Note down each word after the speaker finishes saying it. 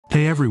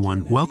Hey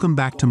everyone, welcome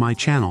back to my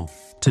channel.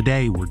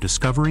 Today we're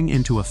discovering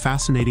into a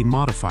fascinating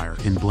modifier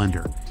in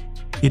Blender.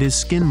 It is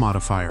Skin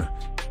Modifier.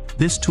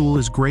 This tool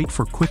is great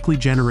for quickly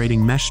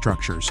generating mesh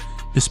structures,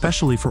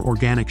 especially for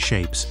organic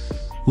shapes.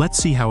 Let's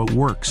see how it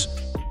works.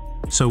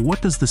 So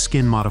what does the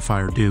Skin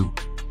Modifier do?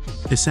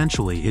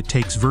 Essentially, it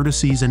takes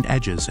vertices and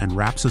edges and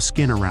wraps a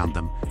skin around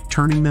them,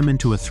 turning them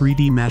into a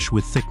 3D mesh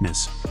with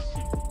thickness.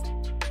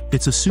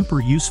 It's a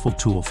super useful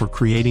tool for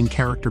creating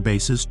character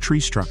bases, tree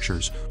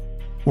structures,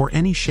 or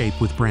any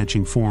shape with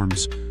branching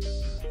forms.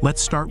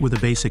 Let's start with a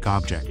basic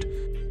object.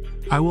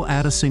 I will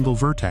add a single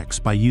vertex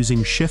by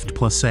using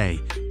Shift+A,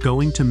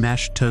 going to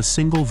Mesh to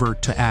Single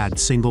Vert to add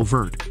Single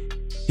Vert.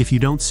 If you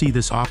don't see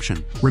this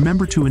option,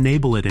 remember to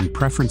enable it in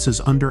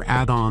Preferences under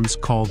Add-ons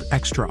called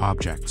Extra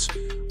Objects.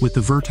 With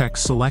the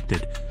vertex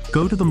selected,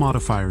 go to the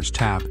Modifiers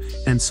tab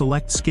and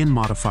select Skin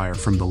Modifier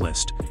from the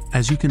list.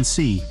 As you can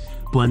see,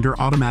 Blender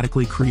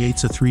automatically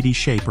creates a 3D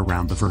shape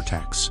around the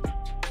vertex.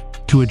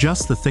 To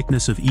adjust the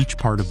thickness of each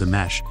part of the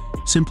mesh,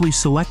 simply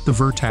select the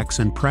vertex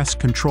and press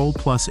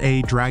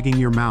Ctrl+A. Dragging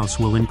your mouse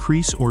will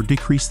increase or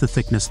decrease the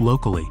thickness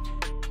locally.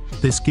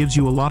 This gives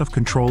you a lot of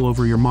control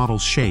over your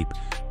model's shape.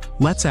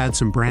 Let's add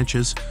some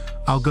branches.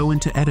 I'll go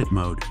into Edit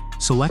mode,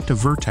 select a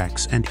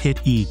vertex and hit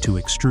E to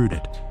extrude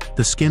it.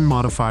 The Skin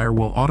Modifier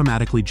will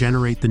automatically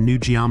generate the new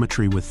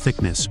geometry with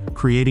thickness,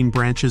 creating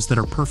branches that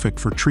are perfect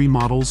for tree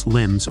models,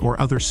 limbs, or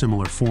other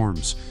similar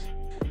forms.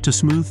 To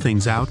smooth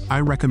things out, I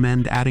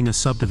recommend adding a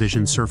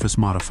subdivision surface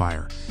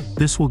modifier.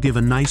 This will give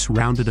a nice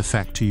rounded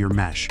effect to your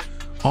mesh.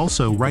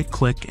 Also,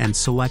 right-click and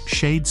select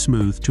Shade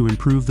Smooth to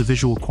improve the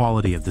visual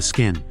quality of the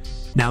skin.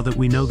 Now that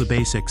we know the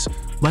basics,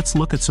 let's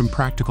look at some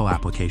practical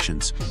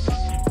applications.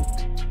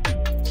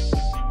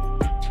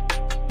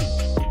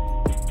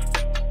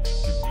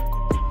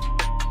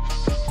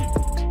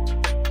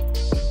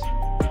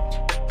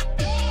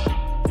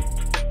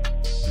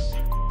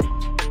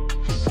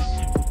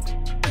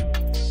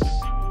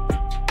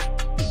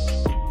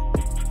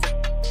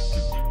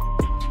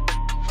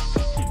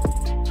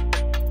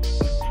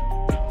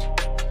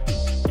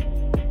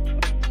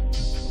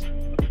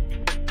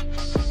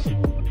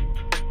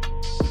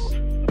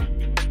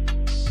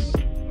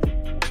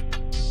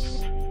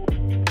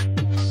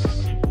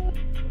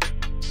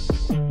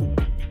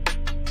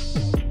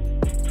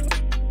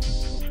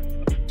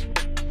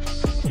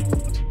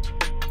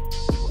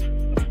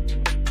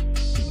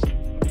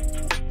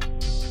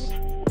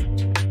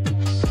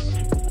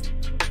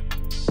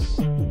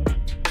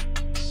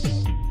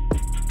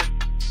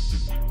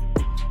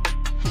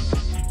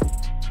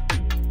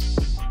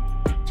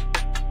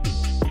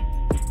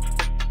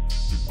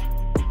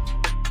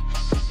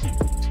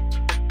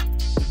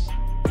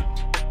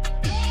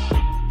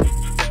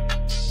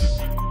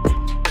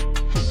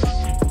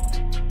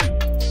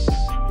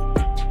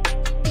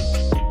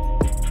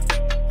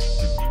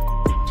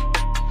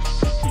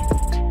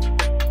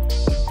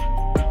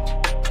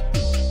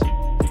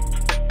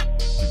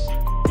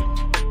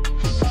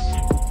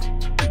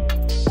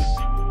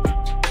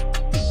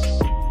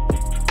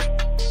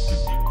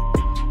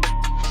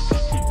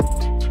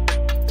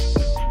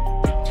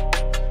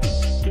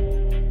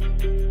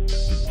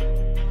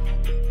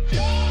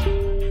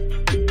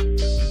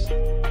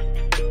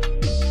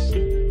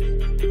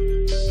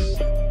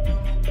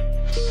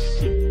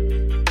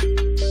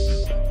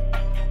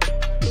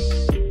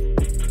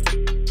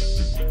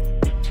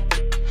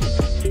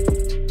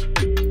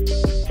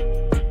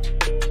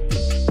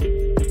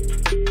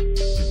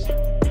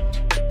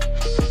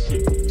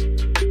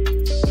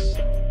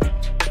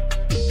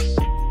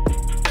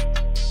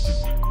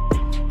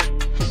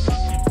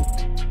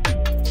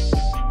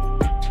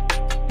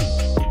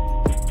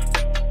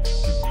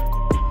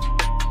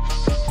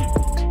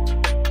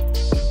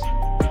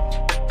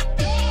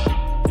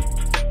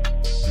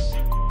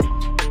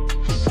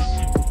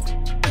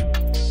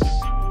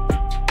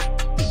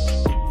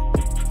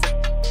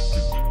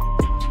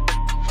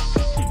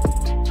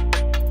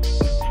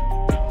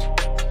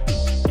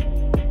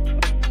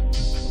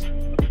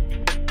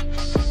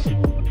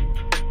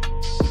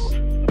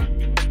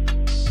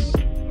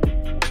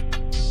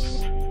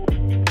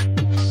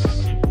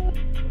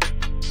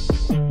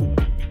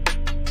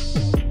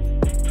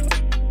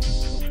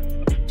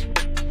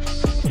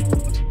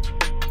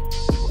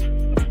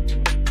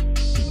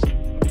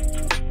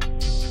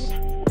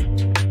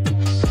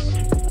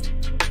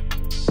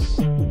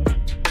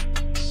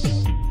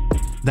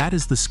 That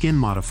is the Skin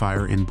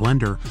Modifier in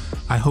Blender.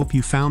 I hope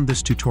you found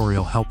this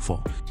tutorial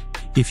helpful.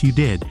 If you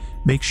did,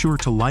 make sure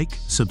to like,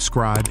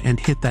 subscribe, and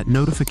hit that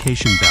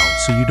notification bell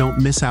so you don't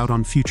miss out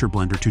on future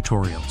Blender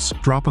tutorials.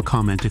 Drop a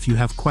comment if you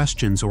have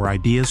questions or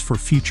ideas for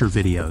future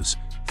videos.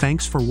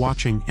 Thanks for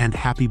watching and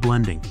happy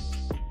blending.